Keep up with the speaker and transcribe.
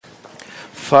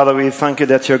Father, we thank you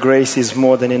that your grace is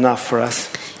more than enough for us.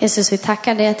 Jesus, vi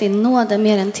tackar dig att din nåd är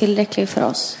mer än tillräcklig för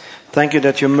oss. Thank you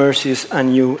that your mercies are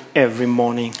new every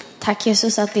morning. Tack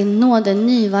Jesus att din nåd är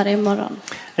ny varje morgon.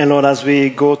 And Lord, as we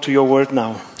go to your word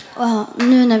now, Och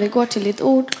nu när vi går till ditt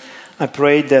ord, I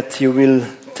pray that you will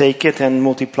take it and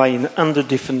multiply in 100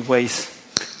 different ways.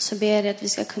 så ber jag att vi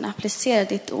ska kunna applicera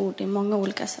ditt ord i många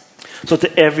olika sätt. So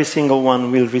that every single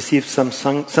one will receive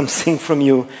something from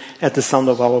you at the sound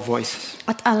of our voices.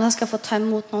 Att alla ska få ta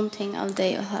emot någonting av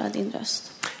dig och höra din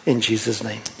röst. In Jesus'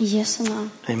 name. I Jesu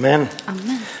namn. Amen.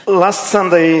 Amen. Last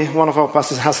Sunday, one of our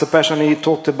pastors, Hasse Persson, he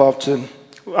talked about,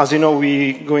 as you know,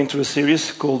 we go into a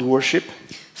series called Worship.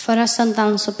 Förra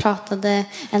söndagen så pratade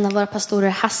en av våra pastorer,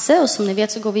 Hasse, och som ni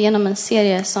vet så går vi igenom en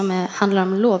serie som handlar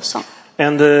om lovsång.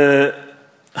 And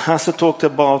Hasse talked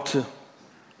about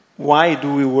why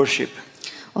do we worship.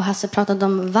 Och Hasse pratade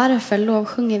om varför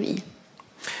lovsjunger vi.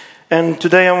 And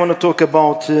today I want to talk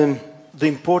about the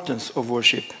importance of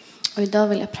worship. Och idag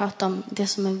vill jag prata om det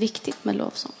som är viktigt med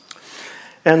lovsång.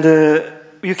 And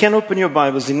you can open your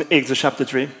Bibles in Exodus chapter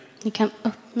 3. Ni kan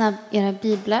öppna era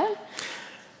biblar.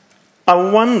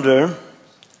 I wonder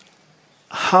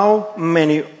how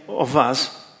many of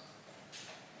us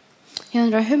Jag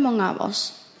undrar hur många av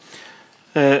oss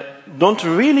don't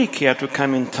really care to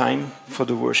come in time for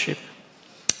the worship.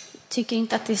 tycker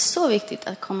inte att det är så viktigt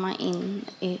att komma in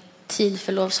i tid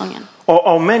för lovsången.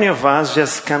 Or many of us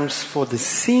just comes for the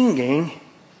singing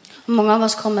Många av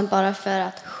oss kommer bara för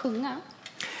att sjunga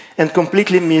and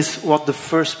completely miss what the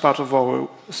first part of our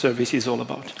service is all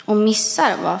about. och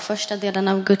missar vad första delen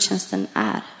av gudstjänsten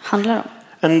handlar om.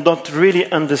 And don't really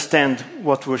understand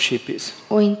what worship is.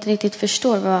 Och inte riktigt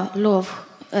förstår vad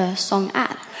lovsång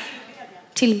är.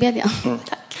 Tillbedjan.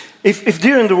 Tack. If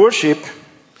during the worship,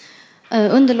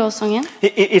 Under lovsången,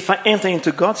 if I enter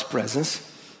into God's presence,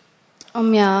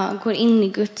 om jag går in i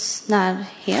Guds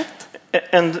närhet,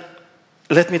 and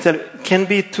let me tell you,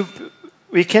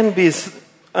 we can be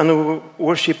in a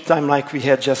worship time like we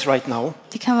had just right now.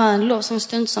 det kan vara en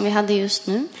lovsångsstund som vi hade just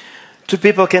nu. Two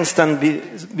people can stand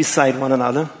beside one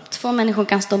another. Två människor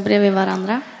kan stå bredvid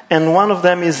varandra. And one of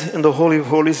them is in the Holy of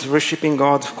Holies, worshiping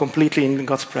God completely in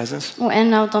God's presence. Och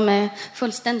en av dem är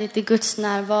fullständigt i Guds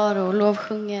närvaro och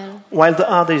lovsjunger. While the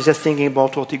other is just thinking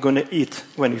about what you're going to eat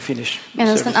when you finish.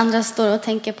 Medan den andra står och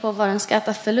tänker på vad den ska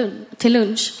äta till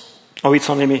lunch. Oh,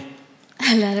 it's only me.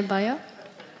 Eller är det bara jag?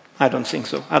 I don't think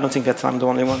so. I don't think that I'm the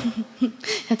only one.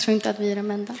 Jag tror inte att vi är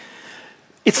de enda.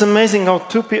 It's amazing how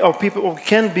people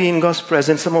can be in God's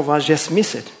presence. Some of us just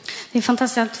miss it. Det är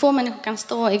fantastiskt att två människor kan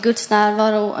stå i Guds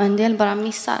närvaro och en del bara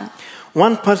missar.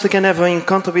 One person can have an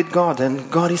encounter with God and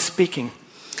God is speaking.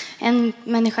 En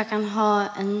människa kan ha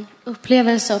en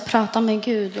upplevelse och prata med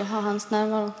Gud och ha hans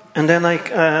närvaro. And then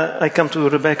I come to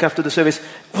Rebecca after the service.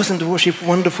 Wasn't the worship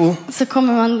wonderful? Så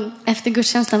kommer man efter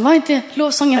gudstjänsten. Var inte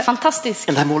lovsången fantastisk?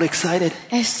 And I'm all excited.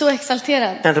 Jag är så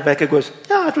exalterad. And Rebecca goes,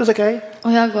 yeah, it was okay.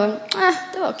 Och jag går,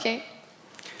 det var okej.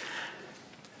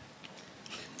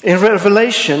 In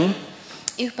Revelation,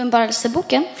 I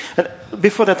Uppenbarelseboken,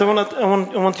 before that, I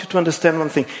want you to understand one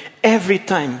thing. Every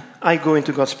time I go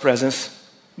into God's presence,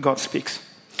 God speaks.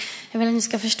 jag vill att ni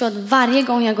ska förstå att varje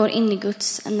gång jag går in i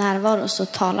Guds närvaro så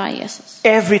talar Jesus.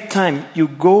 Every time you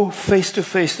go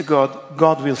face to God,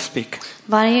 God will speak.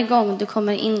 Varje gång du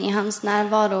kommer in i hans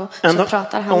närvaro så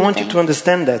pratar I han med want you to dig.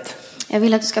 understand that. Jag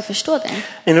vill att du ska förstå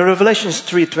det. In Revelation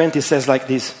 3:20 says like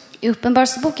this. I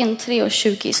Uppenbarelseboken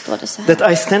 3:20 står det så här.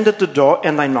 That I stand at the door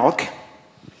and I knock.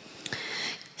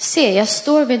 Se, jag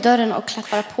står vid dörren och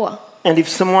klappar på. And if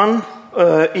someone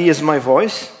hears my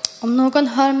voice Om någon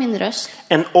hör min röst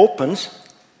and opens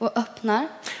och öppnar,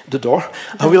 the door,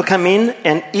 I will come in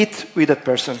and eat with that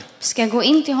person ska jag gå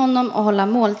in till honom och hålla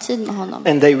måltid med honom.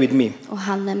 and they with me. Och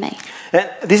han med mig.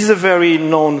 This is a very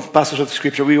known passage of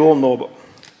scripture we all know about.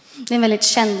 Det är en väldigt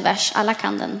känd vers, alla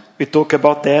kan den. We talk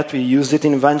about that, we use it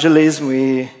in evangelism,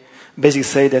 we basically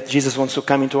say that Jesus wants to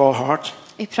come into our heart.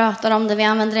 Vi pratar om det, vi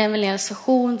använder det i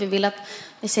evangelisation, vi vill att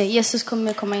vi säger Jesus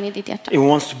kommer komma in i ditt hjärta. He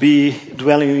wants to be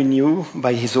dwelling in you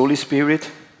by his Holy Spirit.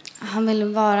 Han vill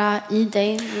vara i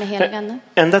dig med heliga ande.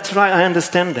 And that's right, I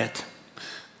understand that.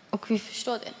 Och vi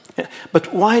förstår det. But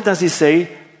why does he say,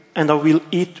 and I will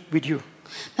eat with you?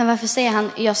 Men varför säger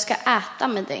han, jag ska äta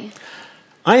med dig?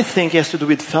 I think it has to do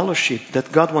with fellowship,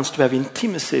 that God wants to have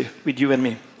intimacy with you and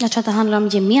me. Jag tror att det handlar om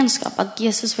gemenskap, att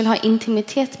Jesus vill ha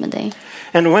intimitet med dig.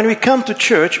 And when we come to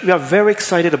church, we are very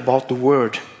excited about the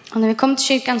word. Och när vi kommer till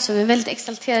kyrkan så är vi väldigt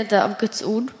exalterade av Guds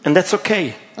ord. And that's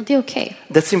okay. Och det är okej.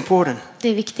 That's important. Det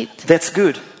är viktigt. That's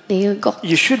good. Det är ju gott.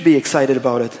 You should be excited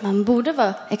about it. Man borde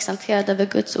vara exalterad över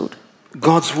Guds ord.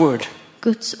 God's word.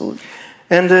 Guds ord.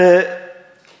 And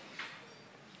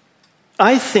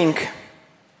I think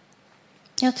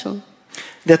Jag tror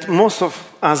that most of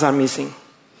us are missing.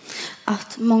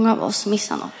 att många av oss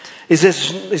missar något.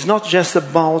 It's not just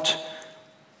about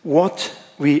what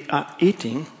we are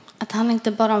eating, Att det handlar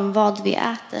inte bara om vad vi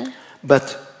äter,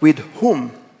 but with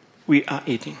whom we are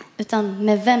eating. utan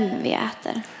med vem vi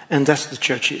äter. And that's the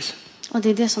church is. Och det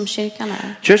är det som kyrkan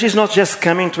är. Church is not just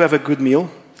coming to have a good meal,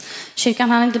 Kyrkan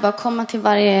handlar inte bara komma till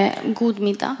varje god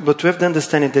middag. but to have the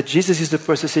understanding that Jesus is the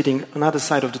person sitting on the other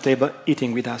side of the table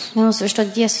eating with us. Vi måste förstå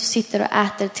att Jesus sitter och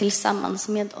äter tillsammans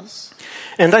med oss.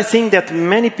 And I think that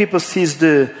many people sees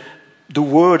the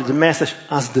word, the message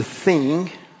as the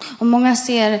thing, Och många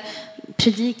ser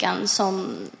predikan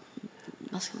som,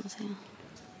 vad ska man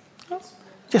säga?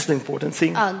 just the important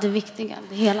thing. Ja, det viktiga,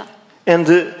 det hela.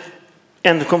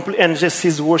 And just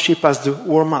sees worship as the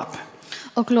warm-up.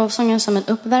 Och lovsången som en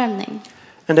uppvärmning.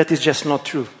 And that is just not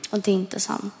true. Och det är inte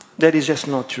sant. That is just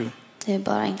not true. Det är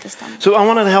bara inte sant. So I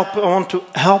want to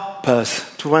help us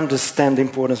to understand the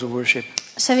importance of worship.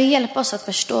 Så vi hjälper oss att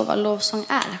förstå vad lovsång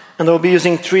är. And I'll be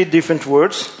using 3 different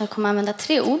words, Jag kommer använda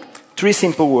 3 ord. 3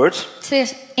 simple words, 3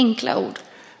 enkla ord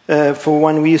for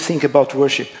when we think about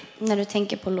worship. när du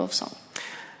tänker på lovsång.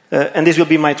 And this will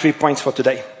be my 3 points for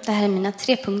today. Det här är mina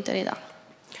 3 punkter idag.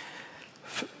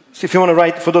 So if you want to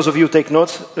write, for those of you who take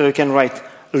notes, you can write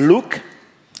look,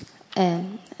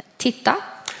 Titta,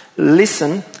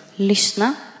 listen,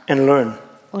 lyssna and learn.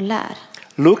 och lär.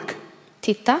 Look,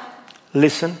 Titta,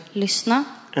 listen, lyssna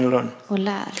and learn. och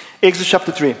lär. Exodus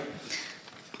chapter 3,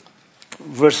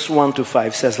 verse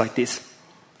 1-5 says like this.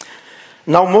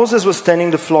 Now Moses was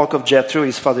tending the flock of Jethro,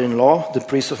 his father-in-law, the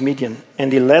priest of Midian,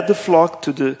 and he led the flock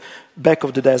to the back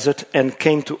of the desert and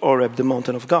came to Horeb, the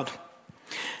mountain of God.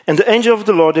 And the angel of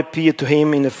the Lord appeared to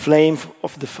him in a flame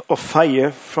of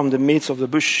fire from the midst of the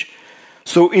bush.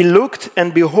 So he looked,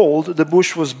 and behold, the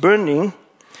bush was burning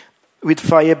with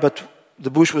fire, but the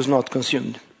bush was not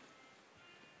consumed.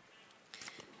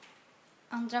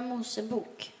 Andra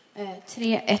Mosebok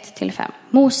 3, 1-5.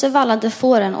 Mose vallade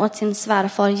fåren åt sin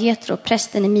svärfar Jetro,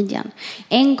 prästen i Midjan.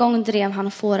 En gång drev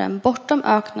han fåren bortom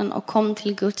öknen och kom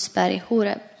till Guds berg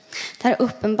Horeb. Där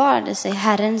uppenbarade sig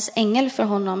Herrens ängel för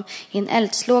honom i en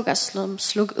eldslåga som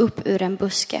slog upp ur en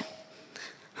buske.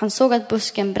 Han såg att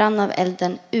busken brann av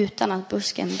elden utan att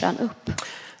busken brann upp.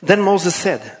 Then Moses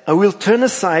said, I will turn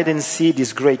aside and see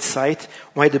this great sight,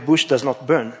 why the bush does not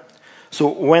burn.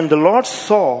 So when the Lord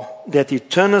saw that he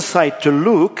turned aside to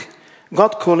look,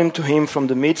 God called him from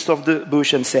the midst of the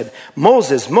bush and said,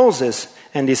 Moses, Moses.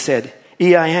 And he said,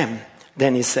 Here I am.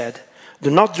 Then he said, Do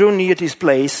not draw near this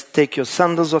place, take your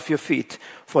sandals off your feet,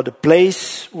 for the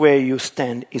place where you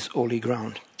stand is holy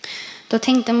ground. Då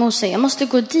tänkte Mose, jag måste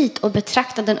gå dit och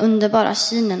betrakta den underbara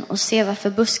synen och se varför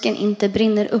busken inte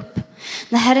brinner upp.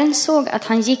 När Herren såg att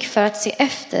han gick för att se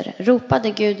efter,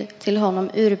 ropade Gud till honom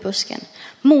ur busken.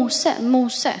 Mose,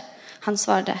 Mose. Han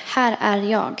svarade, här är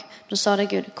jag. Då sade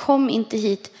Gud, kom inte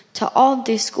hit, ta av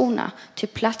dig skorna, till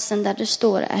platsen där du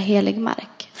står är helig mark.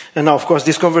 And now, of course,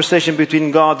 this conversation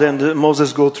between God and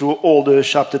Moses go through all the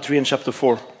chapter 3 and chapter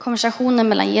 4. Konversationen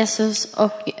mellan Jesus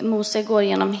och Mose går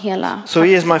genom hela. So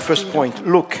here's my first point.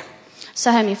 Look. Så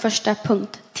här är min första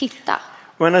punkt. Titta.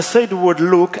 When I say the word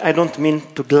look, I don't mean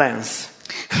to glance.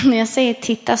 När jag säger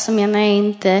titta så menar jag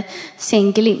inte se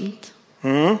en glimt.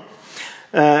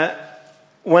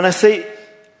 When I say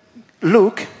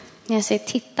look, När jag säger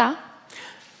titta,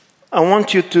 I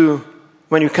want you to,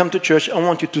 when you come to church, I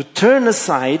want you to turn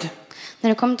aside. när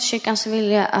du kommer till kyrkan så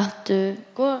vill jag att du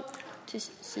går till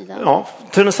sidan. Oh,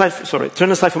 turn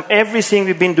aside from everything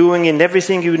we've been doing and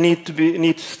everything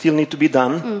you still need to be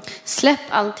done. Släpp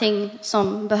allting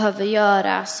som behöver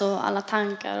göras och alla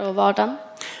tankar och vardagen.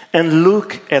 And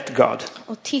look at God.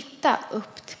 Och titta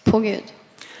upp på Gud.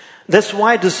 That's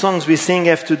why the songs we sing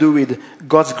have to do with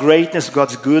God's greatness,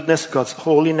 God's goodness, God's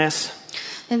holiness.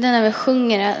 Det är när vi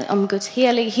sjunger om Guds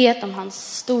helighet, om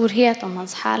hans storhet, om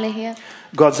hans härlighet.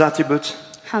 God's attributes.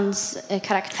 Hans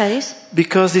karaktäris.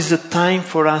 Because it's a time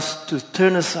for us to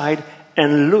turn aside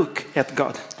and look at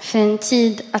God. För en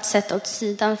tid att sätta åt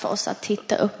sidan för oss att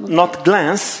titta upp mot Not Gud.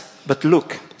 glance, but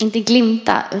look. Inte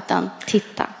glimta utan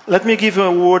titta. Let me give you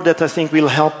a word that I think will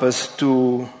help us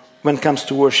when it comes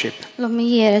to worship. Låt mig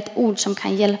ge er ett ord som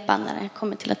kan hjälpa när det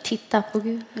kommer till att titta på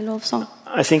Gud i lovsång.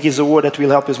 I think it's a word that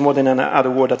will help us more than any other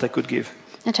word that I could give.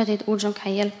 Jag tror att det är ett ord som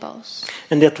kan hjälpa oss.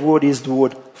 And that word is the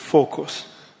word focus.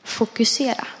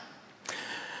 Fokusera.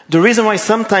 The reason why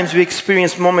sometimes we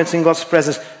experience moments in God's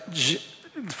presence,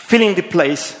 filling the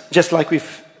place, just like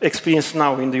we've experienced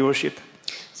now in the worship.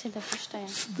 Se det första igen.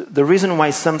 The reason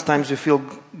why sometimes we feel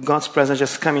God's presence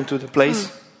just coming to the place.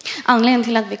 Anledningen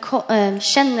till att vi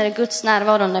känner Guds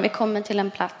närvaro när vi kommer till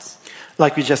en plats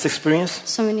like we just experienced,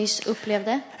 som vi nyss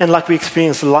upplevde and like we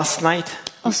experienced last night.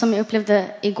 och som vi upplevde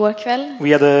igår kväll.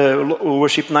 We had a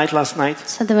worship night last night.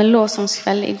 Så det var en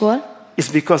lovsångskväll igår.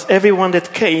 It's because everyone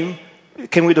that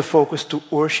came with a focus to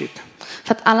worship.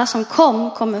 För att alla som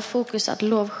kom med fokus att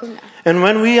lovsjunga. And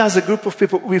when we as a group of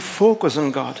people, we focus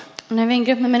on God, Och när vi är en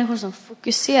grupp med människor som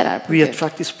fokuserar på we Gud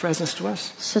attract His presence to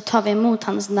us. så tar vi emot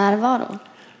hans närvaro.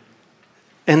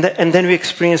 And then we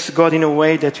experience God in a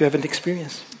way that you haven't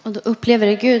experienced. Och då upplever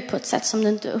du Gud på ett sätt som du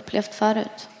inte upplevt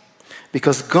förut.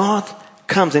 Because God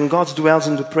comes and God dwells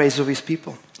in the praise of His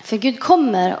people. För Gud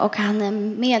kommer och han är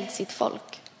med sitt folk.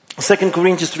 2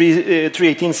 Corinthians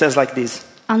 3:18 says like this.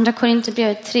 Andra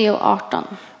Korinthierbrevet 3:18.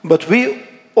 But we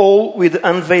all with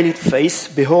unveiled face,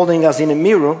 beholding as in a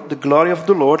mirror the glory of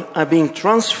the Lord, are being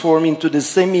transformed into the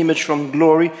same image from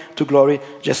glory to glory,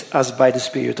 just as by the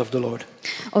Spirit of the Lord.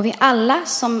 Och vi alla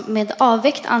som med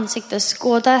avväckt ansikte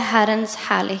skådar Herrens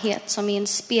härlighet som i en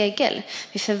spegel.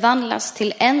 Vi förvandlas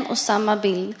till en och samma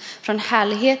bild. Från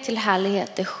härlighet till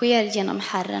härlighet. Det sker genom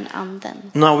Herren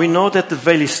anden. Now we know that the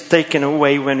veil is taken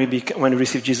away when we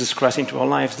receive Jesus Christ into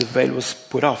our lives. The veil was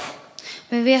put off.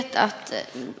 Vi vet att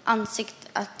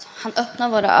att han öppnar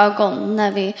våra ögon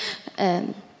när vi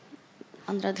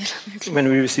andra delen When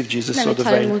we receive Jesus, när so vi the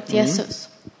tar veil. emot Jesus.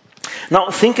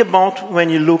 Now think about when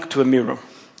you look to a mirror.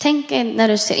 Tänk när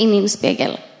du ser in i en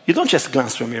spegel. You don't just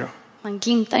glance to a mirror. Man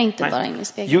glimtar inte bara in i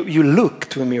spegeln. You look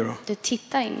to a mirror. Du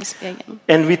tittar in i spegeln.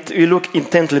 And we look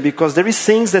intently because there is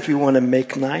things that we want to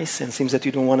make nice and things that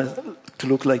you don't want to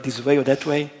look like this way or that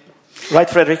way. Right,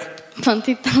 Frederick? Man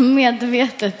tittar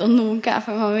medvetet och noga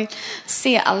för man vill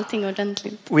se allting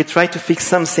ordentligt. We try to fix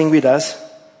something with us.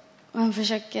 Man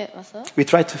försöker, vad så? We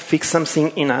try to fix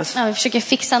something in us. Ja, vi försöker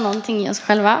fixa någonting i oss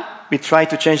själva. We try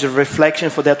to change the reflection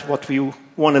for that what we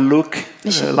want to look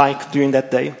like during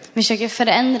that day. Vi försöker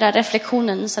förändra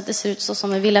reflektionen så att det ser ut så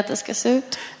som vi vill att det ska se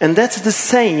ut. And that's the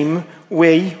same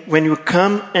way when you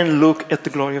come and look at the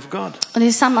glory of God. Och det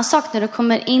är samma sak när du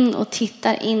kommer in och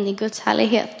tittar in i Guds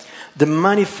härlighet. The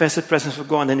manifested presence of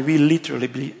God, and we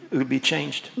literally will be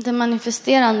changed. Det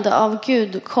manifesterande av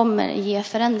Gud kommer ge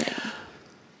förändring.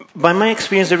 By my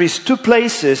experience, there is two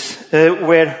places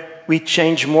where we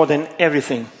change more than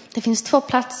everything. Det finns två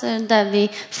platser där vi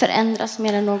förändras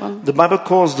mer än någon. The Bible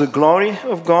calls the glory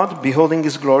of God, beholding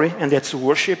His glory, and that's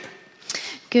worship.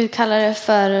 Gud kallar det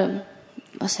för,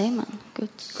 vad säger man?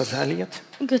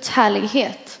 Guds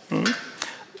härlighet.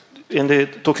 And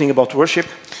they're talking about worship.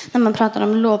 När man pratar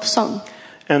om lovsång.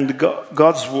 And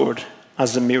God's word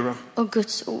as a mirror. Och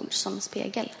Guds ord som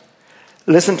spegel.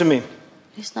 Listen to me.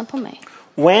 Lyssna på mig.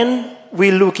 When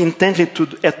we look intently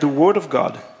at the word of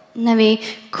God, när vi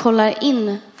kollar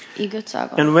in i Guds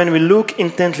ögon, and when we look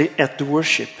intently at the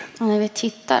worship, och när vi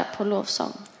tittar på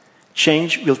lovsång,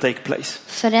 change will take place.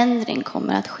 Förändring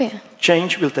kommer att ske.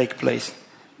 Change will take place.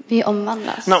 Vi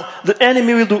omvandlas. Now, the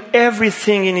enemy will do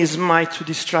everything in his might to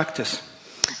distract us.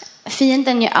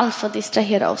 Fienden gör allt för att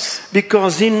distrahera oss.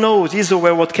 Because he knows, he's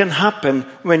aware what can happen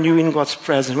when you're in God's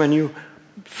presence, when you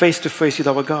face to face with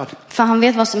our God. För han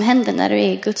vet vad som händer när du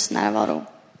är i Guds närvaro.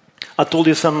 I told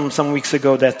you some weeks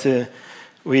ago that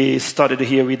we started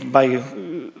here by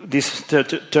this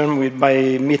term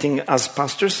by meeting as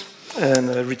pastors and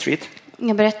a retreat.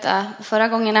 Jag berättade förra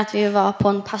gången att vi var på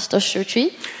en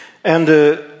pastorsretreat. And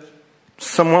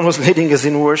someone was leading us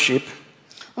in worship.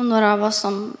 Och några av oss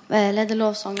som ledde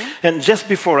lovsången. And just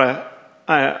before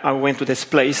I went to this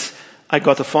place, I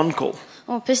got a phone call.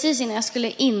 Och precis innan jag skulle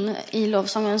in i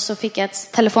lovsången så fick jag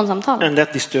ett telefonsamtal. And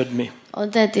that disturbed me. Och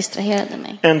det distraherade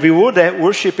mig. And we were there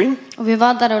worshiping. Och vi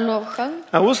var där och lovsjöng.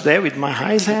 I was there with my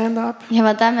eyes hand up. Jag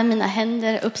var där med mina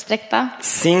händer uppsträckta.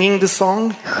 Singing the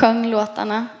song. Sjöng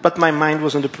låtarna. But my mind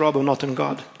was on the problem, not on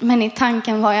God. Men i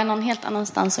tanken var jag någon helt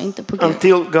annanstans och inte på Gud.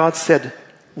 Until God said,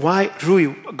 "Why, Rui?"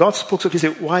 God spoke to me. He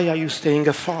said, "Why are you staying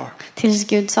afar?" Tills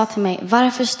Gud sa till mig,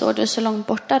 varför står du så långt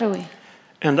borta, Rui?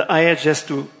 And I had just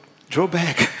to draw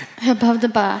back. Jag behövde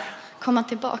bara komma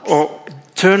tillbaka. Or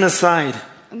turn aside.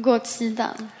 Gå åt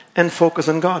sidan. And focus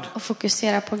on God. Och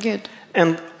fokusera på Gud.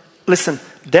 And listen,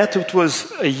 that it was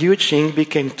a huge thing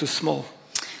became too small.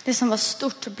 Det som var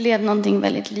stort blev någonting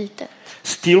väldigt litet.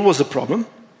 Still was a problem.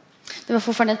 Det var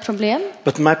fortfarande ett problem.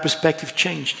 But my perspective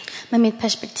changed. Men mitt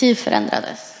perspektiv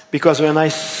förändrades. Because when I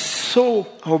saw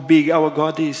how big our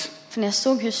God is, för när jag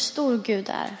såg hur stor Gud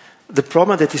är, the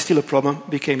problem that is still a problem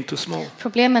became too small.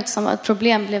 Problemet som var ett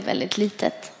problem blev väldigt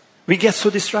litet. We get so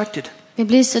distracted. Vi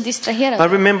blir så distraherade. I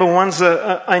remember once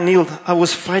I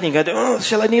was fighting.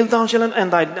 Shall I kneel down?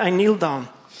 And I kneeled down.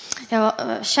 Jag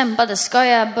kämpade. Ska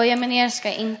jag böja mig ner? Ska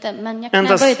jag inte? Men jag And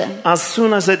knäböjde. as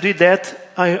soon as I did that,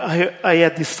 I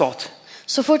had this thought.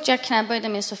 Så fort jag knäböjde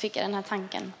mig så fick jag den här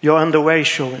tanken. Your underwear is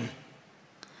showing.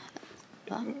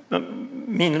 Va?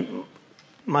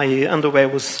 My underwear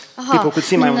was, people could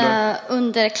see my underwear. Mina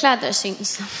underkläder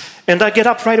syns. And I get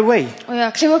up right away. Och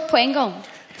jag klev upp på en gång.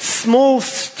 Small,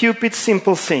 stupid,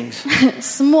 simple things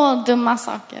Små dumma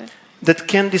saker that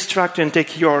can distract you and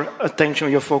take your attention,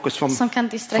 your focus from som kan from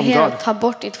distrahera God. och ta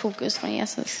bort ditt fokus från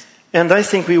Jesus. And I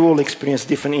think we all experience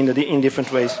different in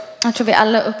different ways. Jag tror vi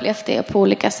alla upplevt det på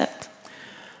olika sätt.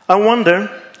 I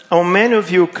wonder how many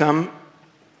of you come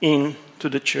in to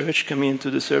the church, come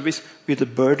into the service with a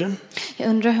burden Jag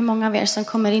undrar hur många av er som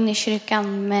kommer in i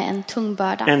kyrkan med en tung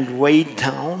börda and weighed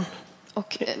down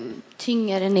och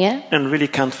tynger ner and really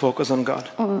can't focus on God.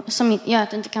 och som gör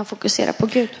att du inte kan fokusera på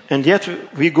Gud. And yet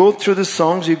we go through the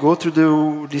songs, we go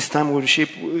through this time of worship,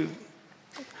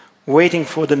 waiting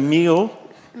for the meal.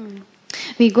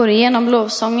 Vi går igenom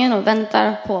lovsången och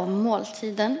väntar på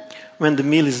måltiden. When the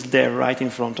meal is there right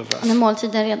in front of Och när us.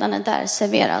 måltiden redan är där,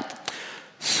 serverad.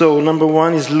 So number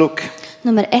 1 is look.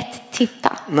 Nummer 1,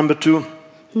 titta. Number 2,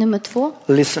 Nummer 2,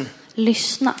 listen.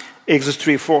 lyssna. Exodus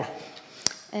 3:4.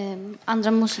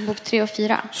 Andra Mosebok 3 och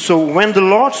 4. So when the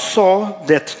Lord saw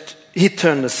that he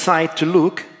turned aside to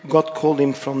look, God called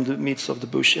him from the midst of the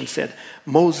bush and said,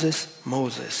 Moses,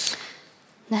 Moses.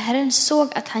 När Herren såg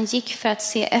att han gick för att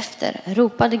se efter,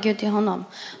 ropade Gud till honom,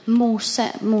 Mose,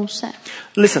 Mose.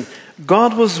 Listen,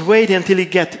 God was waiting until he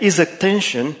get his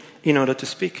attention in order to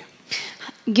speak.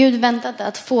 Gud väntade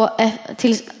att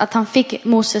till att han fick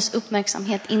Moses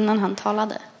uppmärksamhet innan han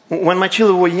talade. When my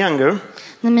children were younger,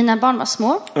 När mina barn var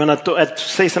små when I'd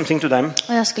say something to them,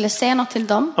 och jag skulle säga något till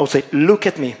dem, I would say, look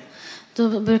at me,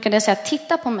 då brukade jag säga,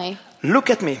 titta på mig, look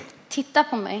at me. titta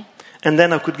på mig. And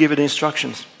then I could give you the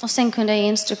instructions. Och sen kunde jag ge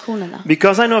instruktionerna.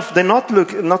 Because I know if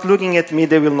they're not looking at me,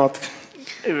 they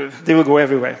will go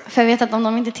everywhere. För jag vet att om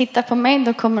de inte tittar på mig,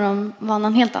 då kommer de vara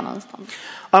någon helt annanstans.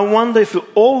 I wonder if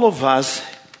all of us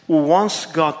who wants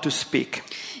God to speak,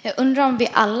 Jag undrar om vi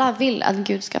alla vill att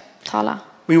Gud ska tala.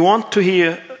 we want to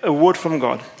hear a word from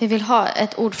God Vi vill ha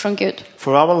ett ord från Gud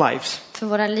for our lives, för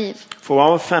våra liv,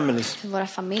 for our families, för våra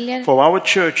familjer, for our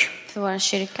church, för vår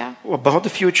kyrka, about the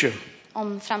future,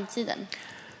 om framtiden.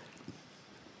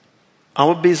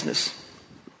 our business,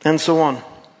 and so on.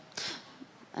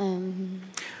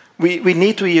 We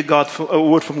need to hear a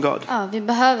word from God. Ja, vi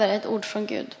behöver ett ord från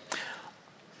Gud.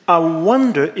 I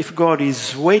wonder if God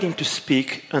is waiting to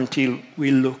speak until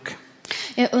we look.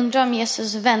 Jag undrar om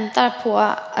Jesus väntar på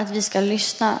att vi ska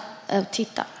lyssna och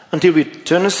titta. Until we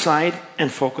turn aside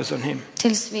and focus on him.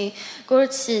 Tills vi går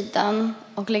åt sidan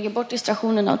och lägger bort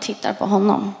distraktionerna och tittar på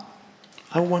honom.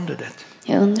 I wonder that.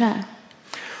 Jag undrar.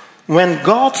 When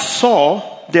God saw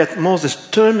that Moses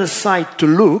turned aside to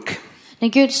look, När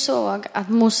Gud såg att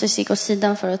Moses gick åt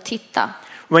sidan för att titta.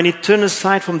 when he turned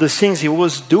aside from the things he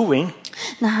was doing,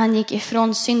 När han gick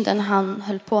ifrån synden han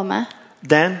höll på med.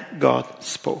 then God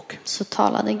spoke. Så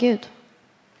talade Gud.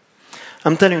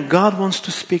 I'm telling you, God wants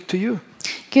to speak to you.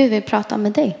 Gud vill prata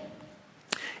med dig.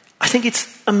 I think it's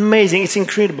amazing, it's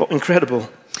incredible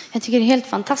Jag tycker det är helt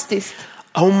fantastiskt.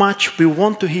 how much we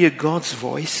want to hear God's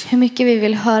voice, Hur mycket vi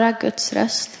vill höra Guds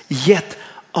röst. yet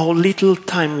how little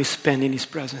time we spend in his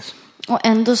presence. Och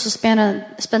ändå så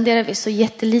spenderar vi så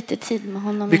jättelite tid med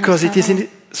honom. Because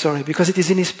it is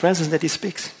in his presence that he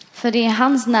speaks. För det är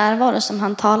hans närvaro som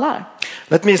han talar.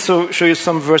 Let me show you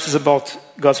some verses about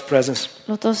God's presence.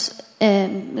 Låt oss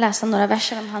läsa några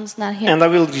verser om hans närhet. And I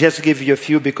will just give you a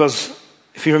few because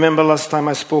if you remember last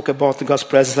time I spoke about God's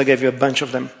presence, I gave you a bunch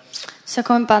of them. Så jag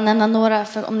kommer bara nämna några,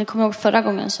 för om ni kommer ihåg förra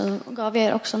gången så gav jag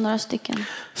er också några stycken.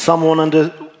 Someone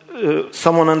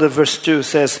under verse 2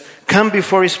 says, come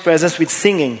before his presence with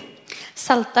singing.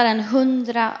 Psaltaren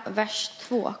 100, vers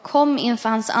 2. Kom inför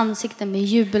hans ansikte med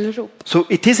jubelrop. So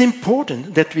it is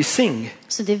important that we sing.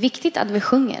 Så det är viktigt att vi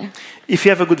sjunger. If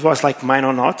you have a good voice like mine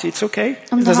or not, it's okay.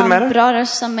 Om It du doesn't har en matter. bra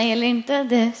röst som mig eller inte,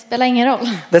 det spelar ingen roll.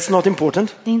 That's not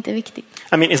important. Det är inte viktigt.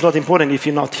 I mean, it's not important if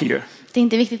you're not here. Det är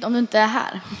inte viktigt om du inte är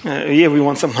här. Here we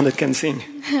want someone that can sing.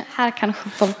 Här kan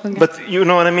folk sjunga. But you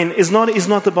know what I mean? It's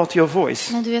not about your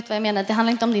voice. Men du vet vad jag menar, det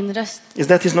handlar inte om din röst.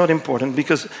 That is not important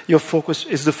because your focus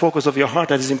is the focus of your heart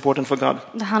that is important for God.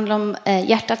 Det handlar om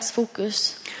hjärtats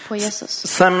fokus på Jesus.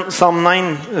 Psalm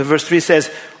 9 verse 3 says,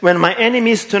 when my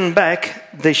enemies turn back,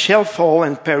 they shall fall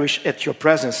and perish at your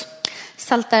presence.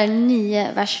 Psaltaren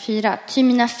 9, vers 4. Ty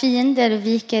mina fiender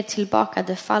viker tillbaka,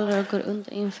 de faller och går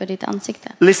under inför ditt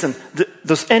ansikte. Listen,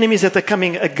 those enemies that are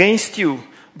coming against you,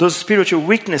 those spiritual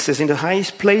weaknesses in the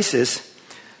highest places,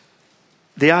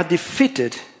 they are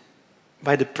defeated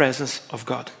by the presence of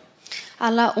God.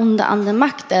 Alla onda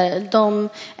andemakter, de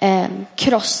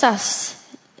krossas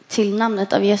till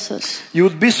namnet av Jesus. You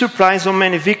would be surprised how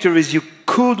many victories you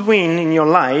could win in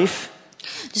your life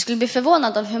Du skulle bli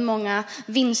förvånad av hur många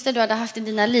vinster du hade haft i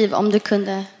dina liv om du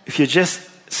kunde, if you just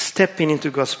step into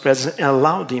God's presence and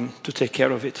allow him to take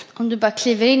care of it. om du bara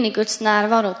kliver in i Guds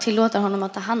närvaro och tillåter honom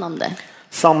att ta hand om det.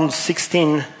 Psalm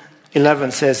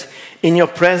 16:11 says, "In your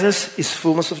presence is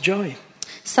fullness of joy."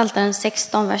 Psaltaren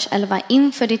 16, vers 11.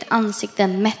 Inför ditt ansikte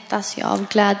mättas jag av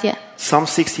glädje. Psalm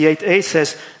 68:8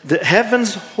 says, "The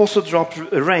heavens also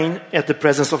dropped rain at the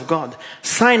presence of God.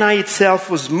 Sinai itself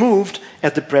was moved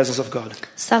at the presence of God."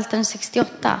 Psaltaren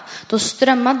 68. Då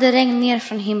strömmade regn ner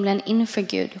från himlen inför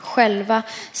Gud. Själva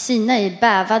Sinai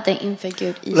bävade inför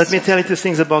Gud. Let me tell you two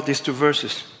things about these two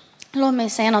verses. Låt mig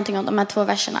säga någonting om de här två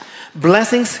verserna.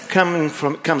 Blessings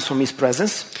comes from his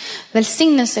presence,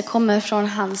 Välsignelse kommer från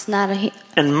hans närhet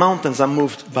and mountains are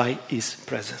moved by his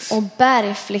presence. och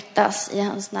berg flyttas i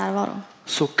hans närvaro.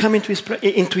 So come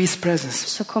into his presence.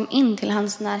 Så kom in till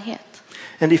hans närhet.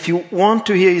 And if you want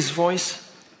to hear his voice,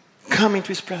 come into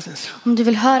his presence, Om du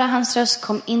vill höra hans röst,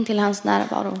 kom in till hans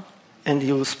närvaro and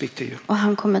he will speak to you. och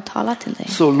han kommer tala till dig.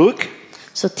 So look,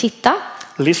 Så titta,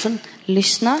 listen,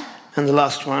 lyssna and the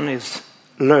last one is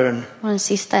learn. och den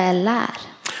sista är lär.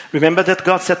 Remember that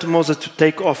God said to Moses to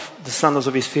take off the sandals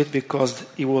of his feet because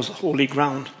it was holy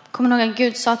ground. Kommer du ihåg att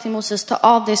Gud sa till Moses, ta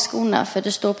av dig skorna för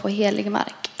du står på helig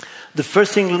mark. The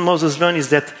first thing Moses learned is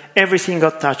that everything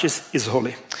God touches is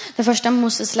holy. Det första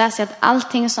Moses läser är att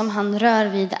allting som han rör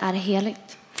vid är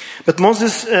heligt.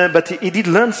 But he did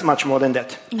learn much more than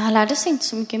that. Men han lärde sig inte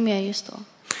så mycket mer just då.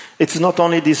 It's not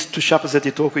only these two chapters that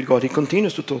he talked with God, he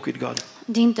continues to talk with God.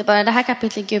 Det är inte bara det här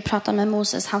kapitlet Gud pratar med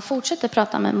Moses, han fortsätter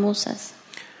prata med Moses.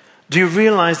 Do you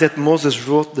realize that Moses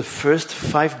wrote the first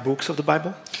 5 books of the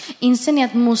Bible? Inser ni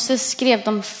att Moses skrev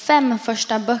de 5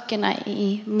 första böckerna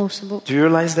i Mosebok? Do you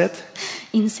realize that?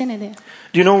 Inser ni det?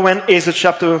 Do you know when Exodus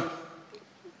chapter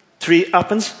 3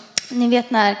 happens? Ni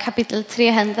vet när kapitel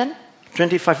 3 händer?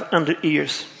 2500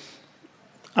 years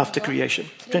after creation.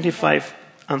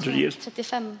 2500 years.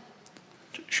 35.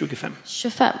 25.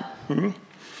 25.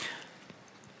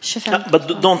 25.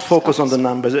 But don't focus on the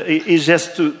numbers. It's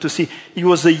just to see. It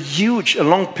was a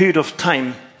long period of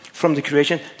time from the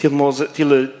creation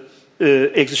till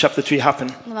Exodus chapter 3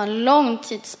 happened. Det var en lång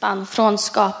tidsspann från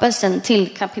skapelsen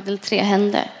till kapitel 3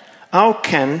 hände. How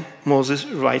can Moses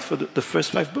write for the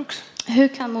first 5 books? Hur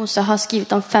kan Mose ha skrivit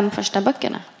de 5 första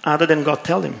böckerna? Other than God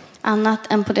tell him. Annat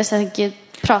än på det sättet Gud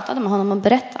pratade med honom och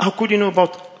berättade. How could you know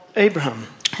about Abraham,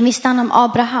 Visste han om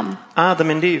Abraham, Adam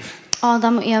and Eve?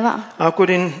 Adam och Eva? How could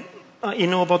he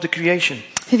know about the creation?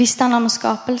 Hur visste han om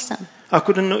skapelsen? How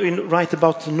could he write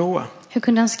about Noah? Hur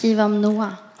kunde han skriva om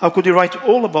Noa? How could he write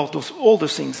all about all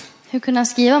those things? Hur kunde han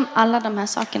skriva om alla de här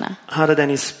sakerna? Other than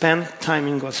he spent time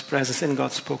in God's presence and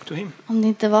God spoke to him. Om det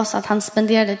inte var så att han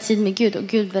spenderade tid med Gud och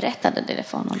Gud berättade det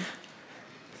för honom.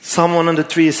 Psalm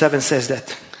 103:7 says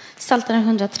that. Psaltaren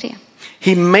 103.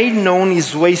 He made known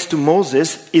his ways to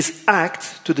Moses, his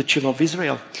acts to the children of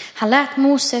Israel. Han lät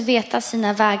Mose veta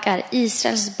sina vägar,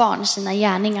 Israels barn sina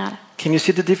gärningar. Can you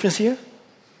see the difference here?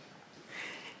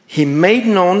 He made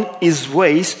known his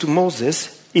ways to Moses,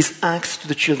 his acts to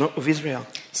the children of Israel.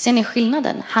 Ser ni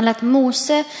skillnaden? Han lät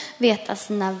Mose veta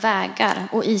sina vägar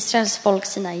och Israels folk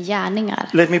sina gärningar.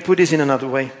 Let me put this in another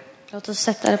way. Låt oss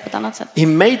sätta det på ett annat sätt. He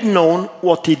made known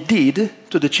what he did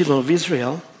to the children of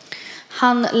Israel.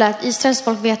 Han lät Israels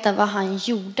folk veta vad han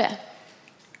gjorde.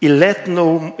 He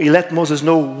let Moses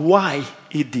know why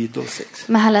he did those things.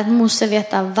 Men han lät Mose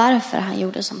veta varför han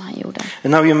gjorde som han gjorde.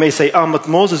 And now you may say, but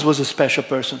Moses was a special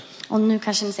person. Och nu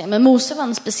kanske ni säger, men Mose var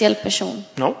en speciell person.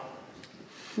 No.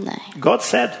 Nej. God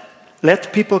said,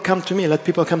 let people come to me, let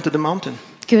people come to the mountain.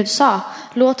 Gud sa,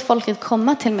 låt folket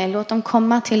komma till mig, låt dem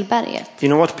komma till berget. You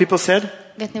know what people said?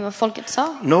 Vet ni vad folket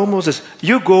sa? No, Moses,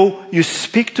 you go, you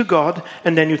speak to God,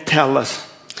 and then you tell us.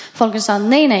 Folket sa,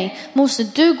 nej, Mose,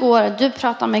 du går, du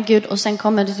pratar med Gud och sen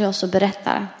kommer du till oss och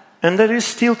berättar. And there is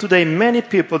still today many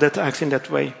people that act in that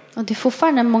way. Och det är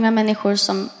fortfarande många människor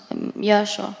som gör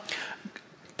så.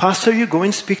 Pastor, you go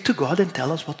and speak to God and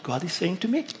tell us what God is saying to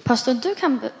me. Pastor, du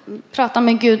kan prata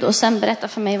med Gud och sen berätta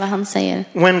för mig vad han säger.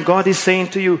 When God is saying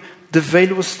to you, the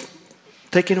veil was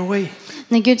taken away.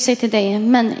 När Gud säger till dig,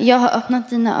 men jag har öppnat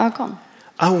dina ögon.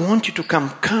 I want you to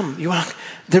come.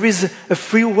 There is a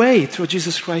free way through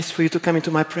Jesus Christ for you to come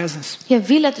into my presence. Jag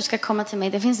vill att du ska komma till mig.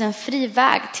 Det finns en fri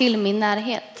väg till min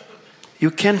närhet.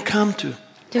 You can come to.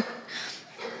 Du,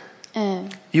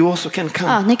 You also can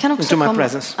come ni kan också into my komma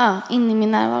presence. in i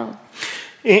min närvaro.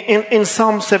 In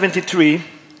Psalm 73,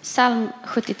 Psalm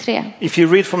 73. If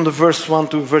you read from the verse 1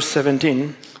 to verse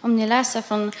 17, Om ni läser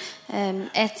från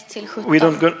 1 till 17. I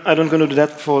don't going to do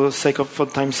that for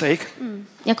time's sake.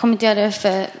 Jag kommer inte göra det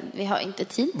för vi har inte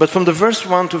tid. But from the verse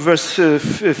 1 to verse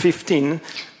 15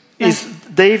 is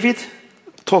David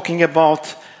talking about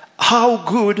how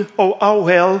good or how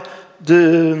well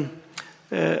the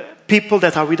people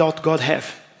that are without God have.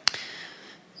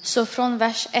 Så från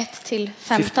vers 1 till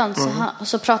 15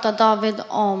 så pratar David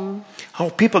om how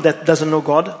people that doesn't know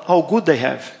God, how good they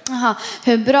have.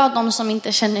 Hur bra de som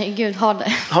inte känner Gud har det.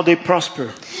 How they prosper.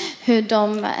 Hur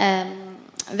de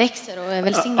växer och är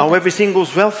välsignade. How everything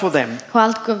goes well for them. Hur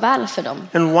allt går väl för dem.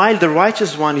 And while the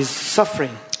righteous one is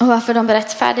suffering. Och varför de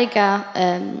rättfärdiga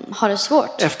har det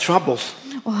svårt. Have troubles.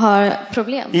 Och har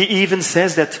problem. He even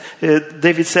says that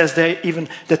David says there even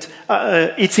that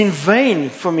it's in vain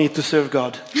for me to serve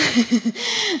God.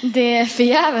 Det är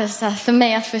förgäves för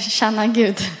mig att förtjäna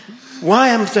Gud. Why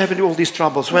am I having all these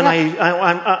troubles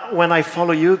when I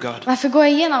follow you, God? Varför går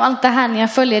jag igenom allt det här när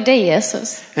jag följer dig,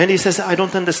 Jesus? And he says, I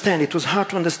don't understand. It was hard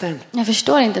to understand. Jag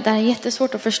förstår inte. Det här är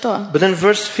jättesvårt att förstå. But then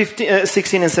verse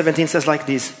 16 and 17 says like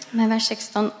this. Men vers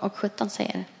 16 och 17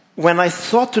 säger: When I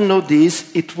thought to know this,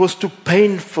 it was too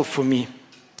painful for me.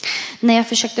 När jag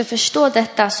försökte förstå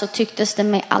detta så tycktes det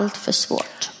mig allt för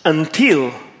svårt.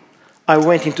 Until I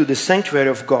went into the sanctuary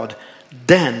of God,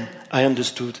 then I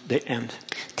understood the end.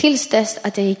 Tills dess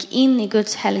att jag gick in i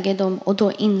Guds helgedom och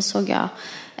då insåg jag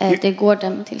det går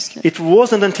dem till slut. It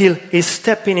wasn't until he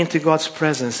stepped into God's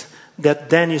presence that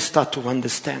then you start to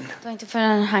understand. Det var inte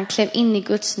förrän han klev in i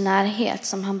Guds närhet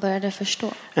som han började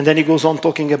förstå. And then he goes on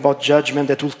talking about judgment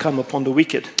that will come upon the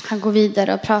wicked. Han går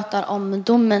vidare och pratar om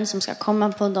domen som ska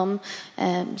komma på dem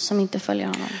som inte följer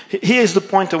honom. Here is the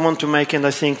point I want to make, and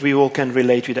I think we all can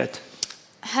relate with that.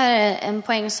 Här är en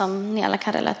poäng som ni alla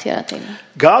kan relatera till.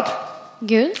 God,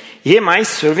 Gud, here am I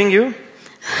serving you,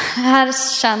 här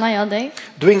tjänar jag dig.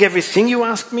 doing everything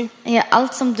you ask me, Ja,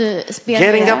 allt som du ber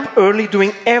getting mig up early,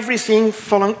 doing everything,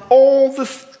 following all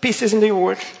the pieces in the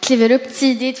word. kliver upp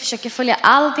tidigt, försöker följa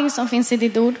allting som finns i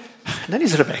ditt ord. Then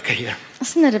is Rebecca here. Och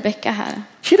sen är Rebecca här.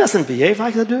 She doesn't behave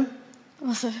like I do.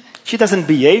 Och så, She doesn't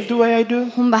behave the way I do.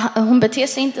 hon beter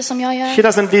sig inte som jag gör. She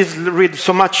doesn't read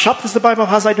so much chapters the Bible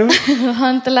as I do. Hon har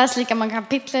inte läst lika många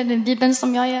kapitel i Bibeln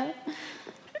som jag gör.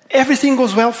 Everything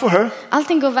goes well for her.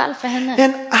 Allting går väl för henne.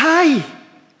 And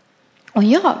Och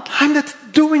I'm not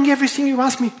doing everything you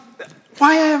ask me.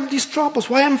 Why I have these troubles?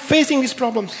 Why I'm facing these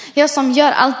problems? jag som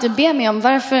gör allt du ber mig om,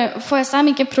 varför får jag så här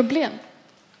mycket problem?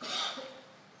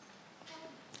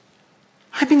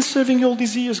 I've been serving you all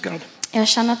these years, God. Jag har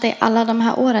tjänat dig alla de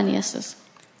här åren, Jesus.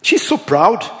 She's so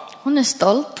proud. Hon är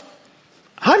stolt.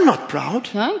 I'm not proud.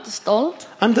 Jag är inte stolt.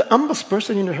 I'm the humblest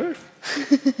person in the earth.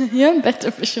 Jag är en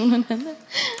bättre person än henne.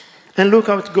 And look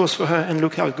how it goes for her and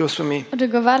look how it goes for me. Och det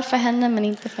går väl för henne men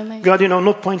inte för mig. God,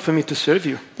 no point for me to serve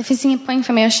you. Det finns ingen poäng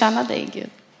för mig att tjäna dig, Gud.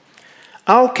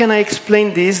 How can I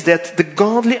explain this, that the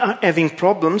godly are having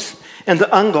problems and the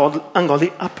ungodly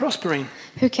are prospering?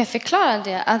 Hur kan jag förklara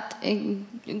det? Att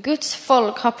Guds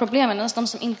folk har problem medan de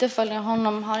som inte följer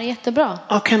honom har det jättebra.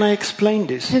 How can I explain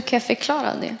this? Hur kan jag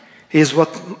förklara det? Here's what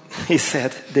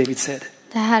David said.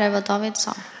 Det här är vad David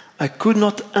sa. I could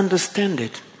not understand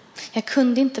it Jag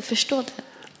kunde inte förstå det.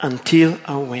 until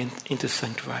I went into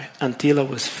sanctuary, until I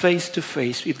was face to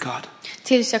face with God.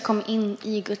 Tills jag kom in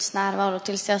i Guds närvaro,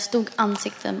 tills jag stod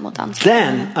ansikte mot ansikte.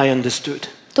 Then I understood.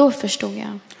 Då förstod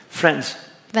jag. Friends,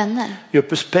 Vänner, your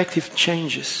perspective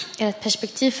changes ert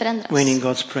perspektiv förändras when in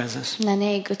God's presence. när ni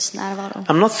är i Guds närvaro.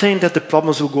 I'm not saying that the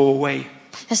problems will go away.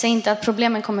 Jag säger inte att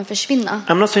problemen kommer försvinna.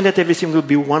 I'm not saying that everything will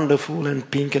be wonderful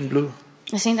and pink and blue.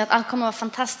 Jag säger inte att allt kommer vara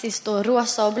fantastiskt och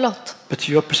rosa och blått. But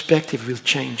your perspective will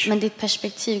change. Men ditt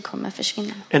perspektiv kommer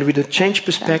försvinna. And with a changed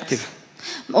perspective,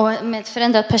 Och med ett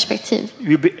förändrat perspektiv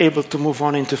you'll be able to move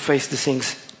on and to face the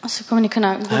things, och så kommer ni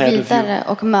kunna gå Ahead of vidare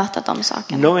och möta de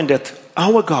sakerna. knowing that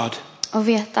our God Och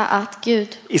veta att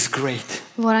Gud, is great.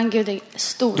 våran Gud är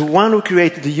stor. The one who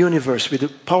created the universe with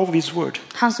the power of his word.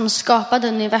 Han som skapade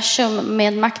universum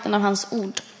med makten av hans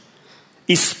ord.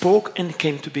 He spoke and it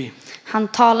came to be. Han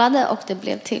talade och det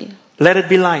blev till. Let it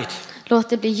be light. Låt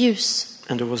det bli ljus.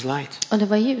 And there was light. Och det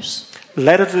var ljus.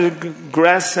 Let the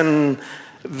grass and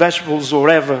vegetables or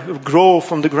whatever grow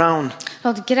from the ground.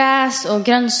 Låt gräs och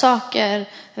grönsaker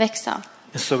växa.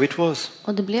 And so it was.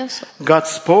 Och det blev så. God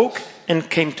spoke and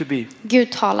came to be.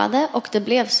 Gud talade och det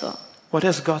blev så. What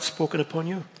has God spoken upon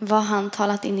you? Vad har han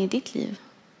talat in i ditt liv?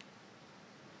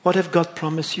 What have God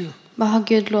promised you? Vad har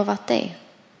Gud lovat dig?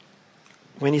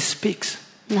 When he speaks,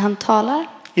 När han talar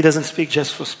he doesn't speak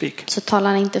just for speak. så talar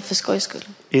han inte för skojs skull.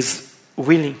 He's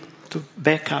willing to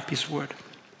back up his word.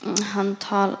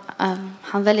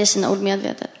 Han väljer sina ord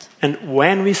medvetet. And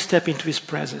when we step into his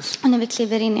presence, Och när vi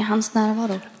kliver in i hans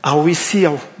närvaro. how we see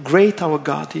how great our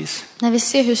God is. När vi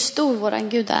ser hur stor våran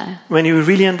Gud är. When you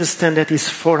really understand that he's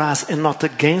for us and not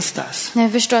against us. När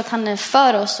vi förstår att han är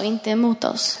för oss och inte emot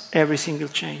oss. Every single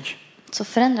change. Så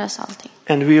förändras allting.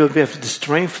 And we will have the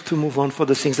strength to move on for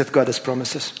the things that God has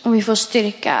promised us. Och vi får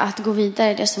styrka att gå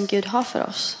vidare i det som Gud har för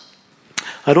oss.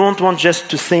 I don't want just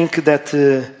to think that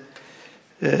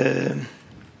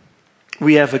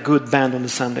we have a good band on the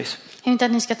Sundays. Jag vill inte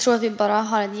att ni ska tro att vi bara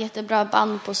har ett jättebra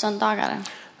band på söndagar.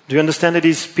 Do you understand that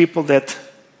these people that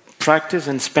practice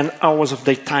and spend hours of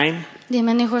their time Det är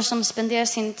människor som spenderar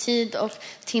sin tid och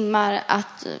timmar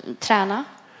att träna.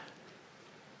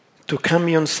 to come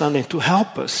here on Sunday to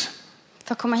help us,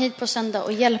 För att komma hit på söndag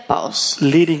och hjälpa oss.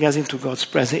 leading us into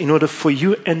God's presence in order for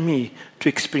you and me to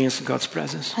experience God's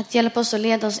presence. Att hjälpa oss och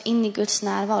leda oss in i Guds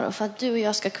närvaro. För att du och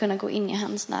jag ska kunna gå in i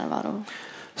hans närvaro.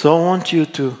 So I want you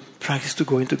to practice to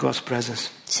go into God's presence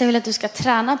Så jag vill att du ska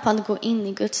träna på att gå in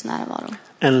i Guds närvaro.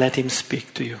 and let him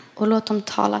speak to you. Och låt dem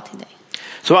tala till dig.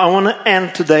 So I want to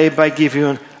end today by giving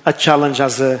you a challenge,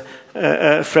 as a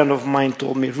friend of mine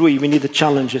told me. Rui, we need the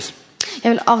challenges. Jag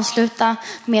vill avsluta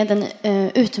med en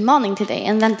utmaning till dig.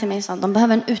 En vän till mig sa att de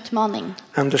behöver en utmaning.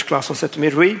 Anders Claesson said to me,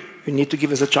 Rui, you need to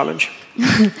give us a challenge.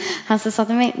 Han sa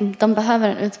till mig, de behöver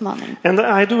en utmaning. And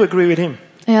I do agree with him.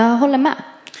 Och jag håller med.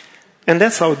 And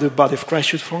that's how the body of Christ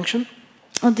should function.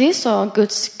 Och det är så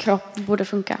Guds kropp borde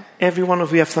funka. Every one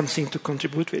of you have something to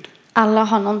contribute with. Alla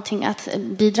har någonting att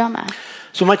bidra med.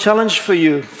 So my challenge for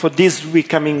you for this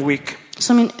coming week,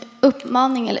 Så min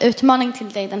uppmaning eller utmaning till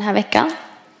dig den här veckan.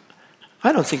 I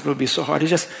don't think it will be so hard.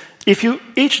 It's just, if you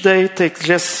each day take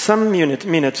just some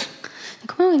minutes Det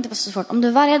kommer nog inte vara så svårt. Om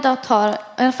du varje dag tar i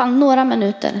alla fall några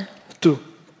minuter. to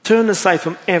turn aside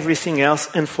from everything else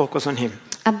and focus on him.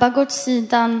 Att bara gå åt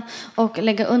sidan och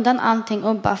lägga undan allting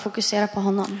och bara fokusera på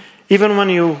honom. Even when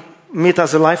you meet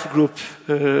as a life group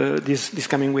this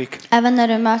coming week. Även när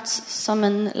du möts som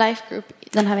en life group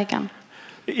den här veckan.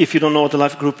 If you don't know what a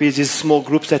life group is, it's small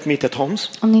groups that meet at homes.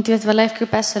 Om ni inte vet vad life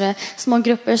group är så är det små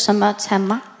grupper som möts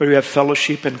hemma. Where you have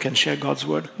fellowship and can share God's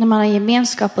word. När man har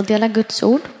gemenskap och delar Guds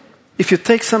ord. If you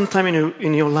take some time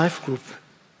in your life group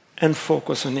and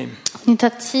focus on him. Ni tar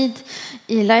tid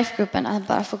i life-gruppen att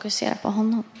bara fokusera på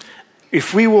honom.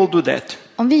 If we will do that,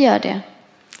 Om vi gör det.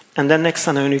 and then next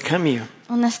Sunday when you come here,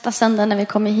 Och nästa söndag när vi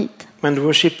kommer hit. when the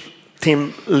worship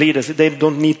team leaders, they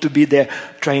don't need to be there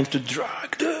trying to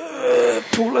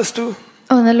pull us to.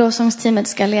 Och när lovsångsteamet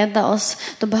ska leda oss.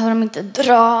 Då behöver de inte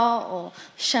dra och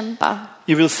kämpa.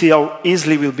 You will see how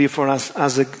easily it will be for us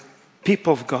as a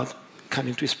people of God come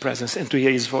into his presence and to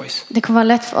hear his voice. Det kommer vara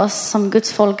lätt för oss som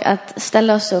Guds folk att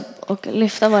ställa oss upp och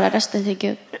lyfta våra röster till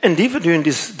Gud. And even during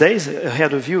these days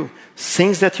ahead of you,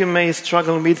 things that you may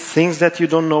struggle with, things that you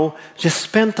don't know, just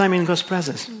spend time in God's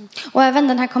presence. Och även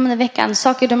den här kommande veckan,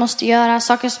 saker du måste göra,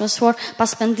 saker som är svårt, bara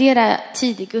spendera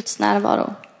tid i Guds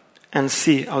närvaro. And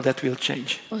see how that will change.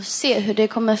 Och se hur det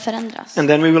kommer förändras. And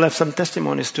then we will have some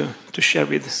testimonies to share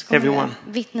with everyone.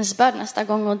 Vittnesbörd nästa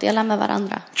gång och dela med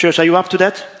varandra. Church, are you up to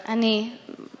that? Är ni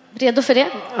redo för det?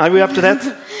 Are we up to that?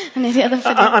 Är ni redo för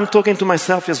det? I'm talking to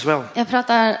myself as well. Jag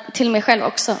pratar till mig själv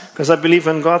också. Because I believe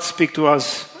when God speaks to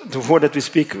us, the word that we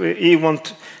speak,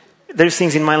 there's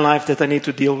things in my life that I need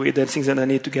to deal with, and things that I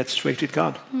need to get straight with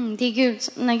God. Det är Gud,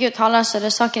 när Gud talar så är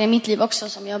det saker i mitt liv också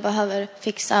som jag behöver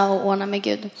fixa och ordna med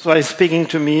Gud. So I'm speaking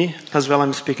to me as well,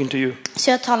 I'm speaking to you.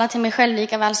 Så jag talar till mig själv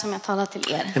lika väl som jag talar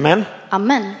till er. Amen?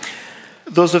 Amen.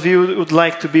 Those of you who would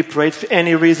like to be prayed for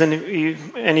any reason,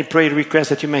 any prayer request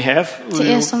that you may have.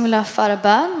 Till er som vill ha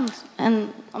förebön,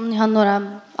 om ni har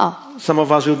några, Some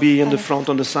of us will be in the front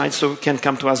on the side, so can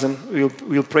come to us and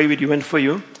we'll pray with you and for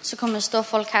you. så kommer det stå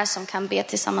folk här som kan be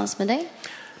tillsammans med dig.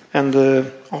 And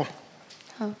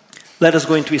let us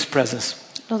go into his presence.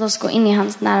 Låt oss gå in i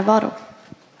hans närvaro.